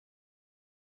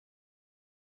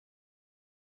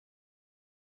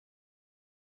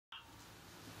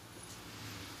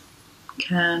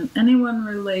Can anyone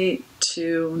relate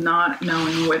to not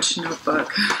knowing which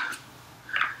notebook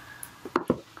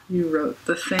you wrote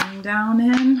the thing down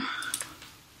in?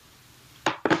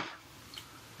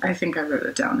 I think I wrote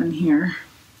it down in here.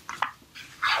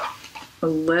 A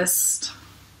list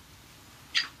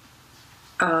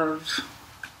of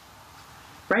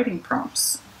writing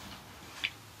prompts.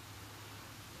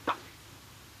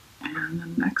 And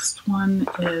the next one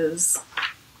is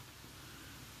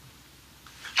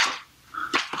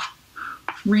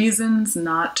reasons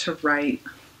not to write.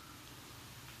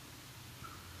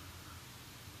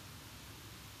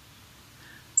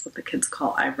 That's what the kids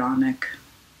call ironic.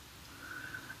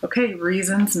 Okay,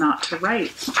 reasons not to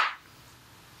write.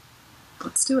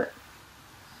 Let's do it.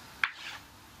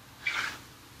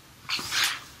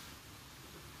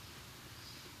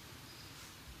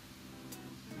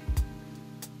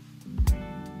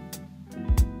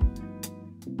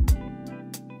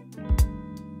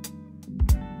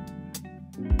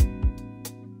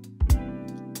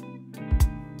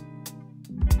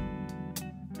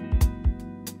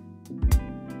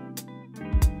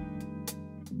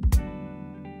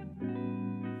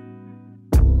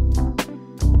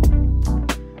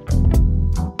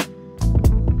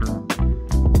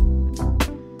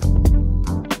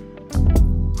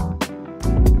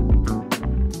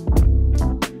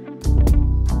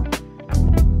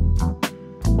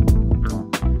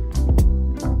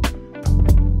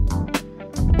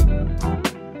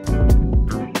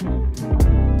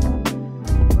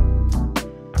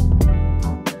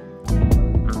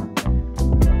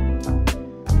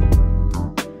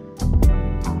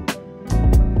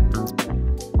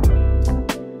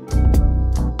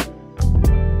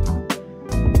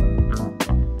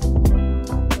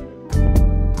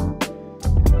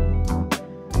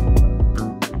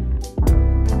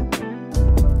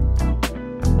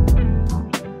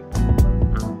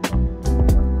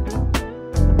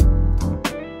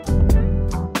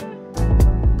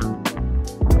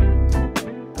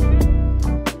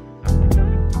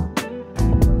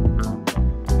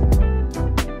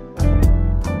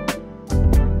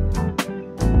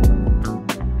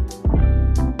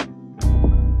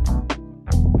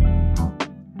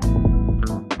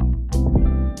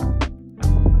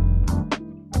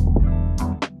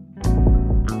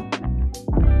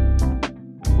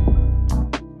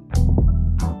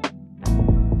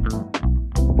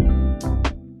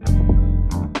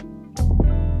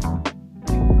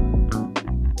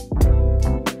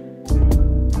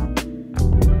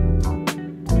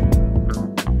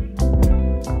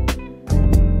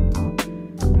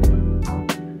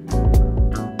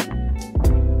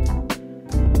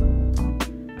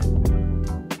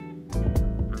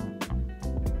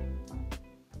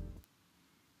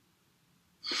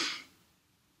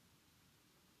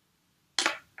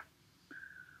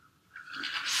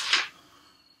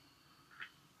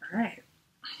 All right.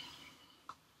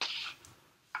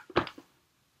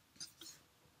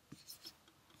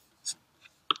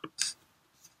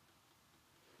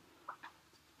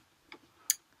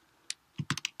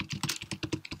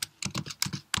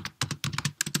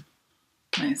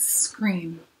 My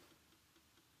screen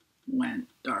went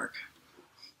dark.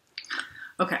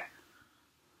 Okay.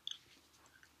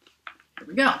 Here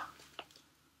we go.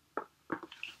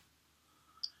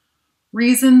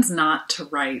 Reasons not to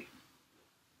write.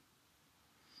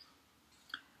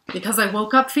 Because I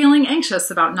woke up feeling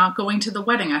anxious about not going to the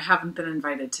wedding I haven't been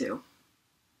invited to.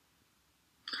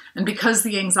 And because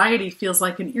the anxiety feels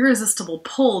like an irresistible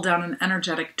pull down an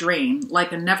energetic drain,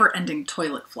 like a never-ending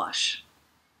toilet flush.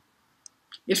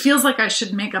 It feels like I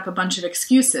should make up a bunch of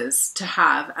excuses to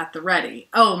have at the ready.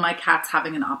 Oh, my cat's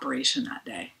having an operation that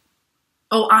day.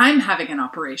 Oh, I'm having an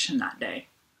operation that day.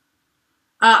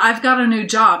 I've got a new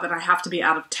job and I have to be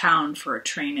out of town for a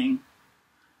training.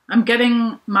 I'm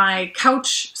getting my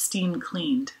couch steam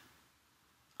cleaned.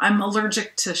 I'm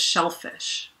allergic to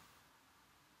shellfish.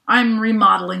 I'm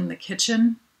remodeling the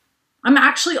kitchen. I'm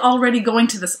actually already going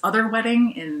to this other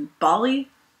wedding in Bali.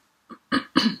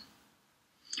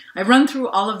 I run through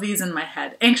all of these in my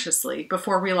head anxiously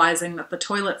before realizing that the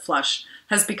toilet flush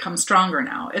has become stronger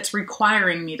now. It's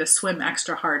requiring me to swim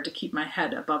extra hard to keep my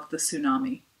head above the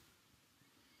tsunami.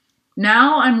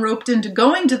 Now I'm roped into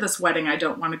going to this wedding I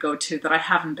don't want to go to that I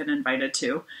haven't been invited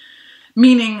to,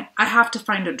 meaning I have to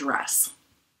find a dress.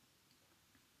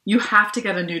 You have to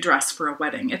get a new dress for a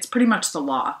wedding. It's pretty much the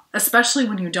law, especially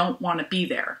when you don't want to be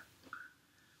there.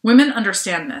 Women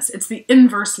understand this. It's the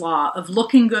inverse law of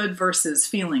looking good versus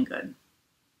feeling good.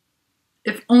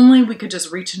 If only we could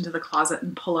just reach into the closet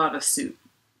and pull out a suit.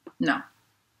 No,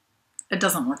 it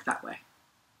doesn't work that way.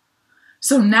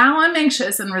 So now I'm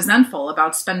anxious and resentful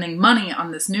about spending money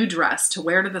on this new dress to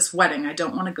wear to this wedding I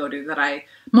don't want to go to, that I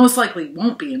most likely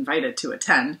won't be invited to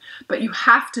attend. But you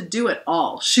have to do it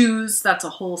all. Shoes, that's a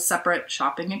whole separate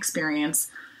shopping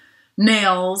experience.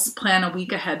 Nails, plan a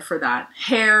week ahead for that.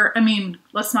 Hair, I mean,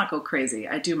 let's not go crazy.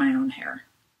 I do my own hair.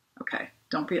 Okay,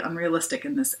 don't be unrealistic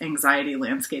in this anxiety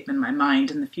landscape in my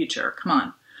mind in the future. Come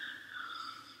on.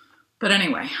 But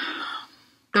anyway,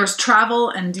 there's travel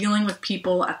and dealing with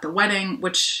people at the wedding,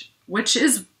 which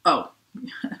is,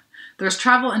 there's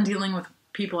travel and dealing with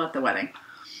people at the wedding.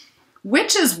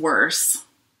 Which is worse,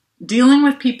 dealing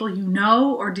with people you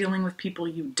know or dealing with people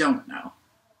you don't know?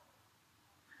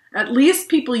 At least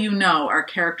people you know are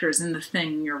characters in the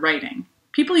thing you're writing.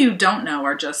 People you don't know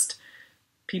are just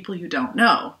people you don't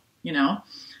know, you know?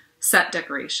 Set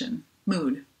decoration,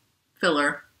 mood,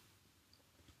 filler.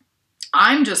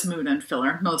 I'm just mood and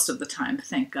filler most of the time,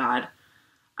 thank God.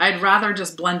 I'd rather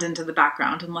just blend into the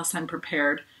background unless I'm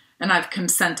prepared and I've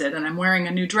consented and I'm wearing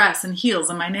a new dress and heels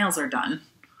and my nails are done.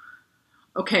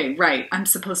 Okay, right, I'm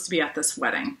supposed to be at this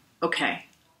wedding. Okay,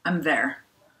 I'm there.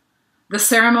 The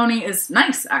ceremony is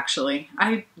nice, actually.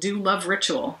 I do love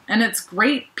ritual, and it's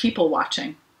great people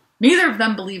watching. Neither of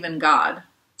them believe in God,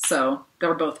 so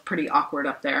they're both pretty awkward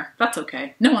up there. That's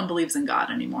okay. No one believes in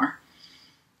God anymore.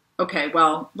 Okay,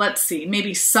 well, let's see.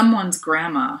 Maybe someone's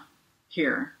grandma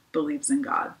here believes in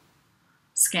God.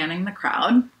 Scanning the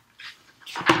crowd.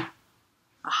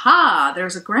 Aha,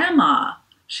 there's a grandma.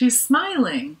 She's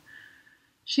smiling.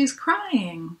 She's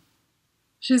crying.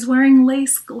 She's wearing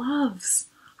lace gloves.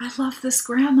 I love this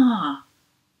grandma.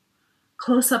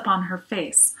 Close up on her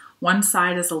face. One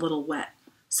side is a little wet.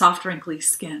 Soft, wrinkly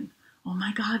skin. Oh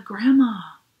my God, grandma.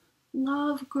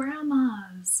 Love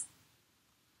grandmas.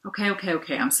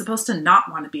 Okay. I'm supposed to not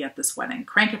want to be at this wedding.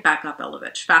 Crank it back up,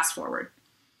 Elovich. Fast forward.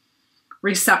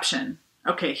 Reception.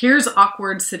 Okay, here's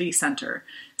awkward city center.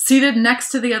 Seated next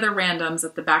to the other randoms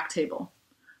at the back table.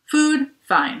 Food,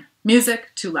 fine. Music,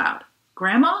 too loud.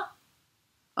 Grandma?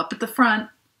 Up at the front.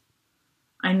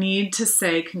 I need to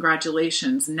say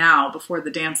congratulations now before the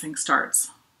dancing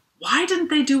starts. Why didn't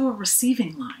they do a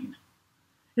receiving line?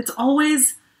 It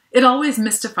always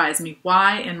mystifies me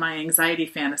why in my anxiety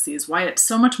fantasies, why it's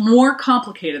so much more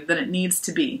complicated than it needs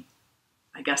to be.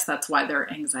 I guess that's why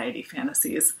they're anxiety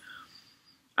fantasies.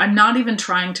 I'm not even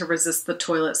trying to resist the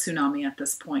toilet tsunami at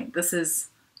this point. This is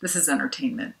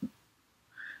entertainment.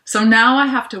 So now I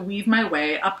have to weave my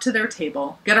way up to their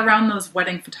table, get around those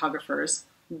wedding photographers,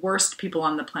 worst people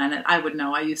on the planet. I would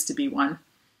know, I used to be one.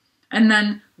 And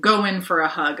then go in for a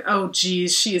hug. Oh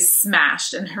geez, she is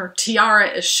smashed and her tiara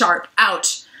is sharp.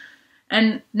 Ouch.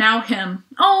 And now him.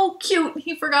 Oh, cute,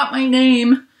 he forgot my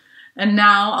name. And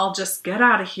now I'll just get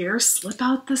out of here, slip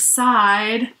out the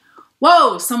side.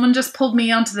 Whoa, someone just pulled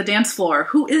me onto the dance floor.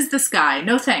 Who is this guy?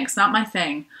 No thanks, not my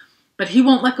thing. But he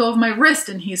won't let go of my wrist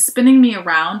and he's spinning me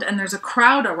around and there's a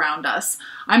crowd around us.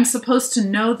 I'm supposed to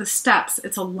know the steps.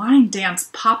 It's a line dance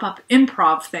pop-up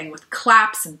improv thing with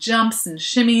claps and jumps and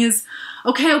shimmies.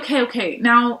 Okay.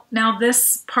 Now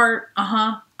this part,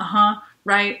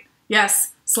 right,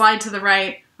 yes, slide to the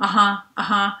right,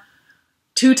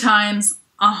 2 times,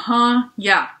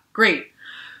 yeah, great.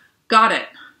 Got it.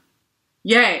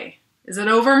 Yay. Is it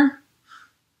over?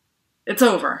 It's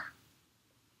over.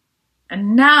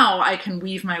 And now I can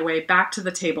weave my way back to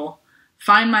the table,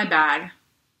 find my bag.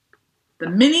 The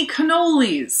mini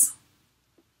cannolis.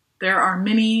 There are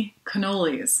mini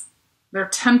cannolis. They're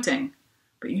tempting.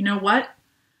 But you know what?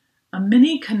 A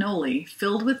mini cannoli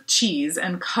filled with cheese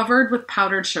and covered with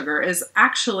powdered sugar is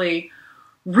actually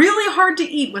really hard to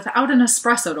eat without an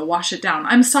espresso to wash it down.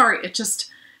 I'm sorry,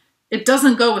 it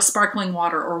doesn't go with sparkling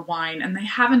water or wine, and they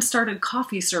haven't started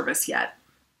coffee service yet.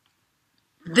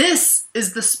 This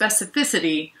is the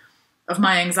specificity of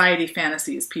my anxiety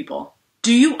fantasies, people.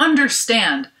 Do you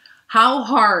understand how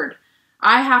hard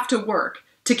I have to work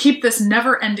to keep this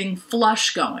never-ending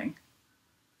flush going?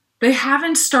 They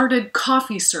haven't started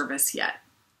coffee service yet.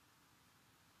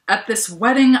 At this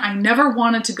wedding I never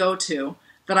wanted to go to,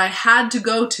 that I had to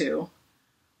go to,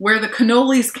 where the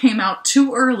cannolis came out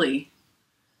too early,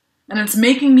 and it's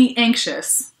making me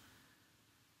anxious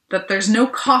that there's no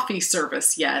coffee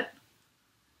service yet.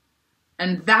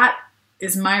 And that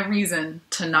is my reason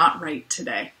to not write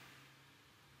today.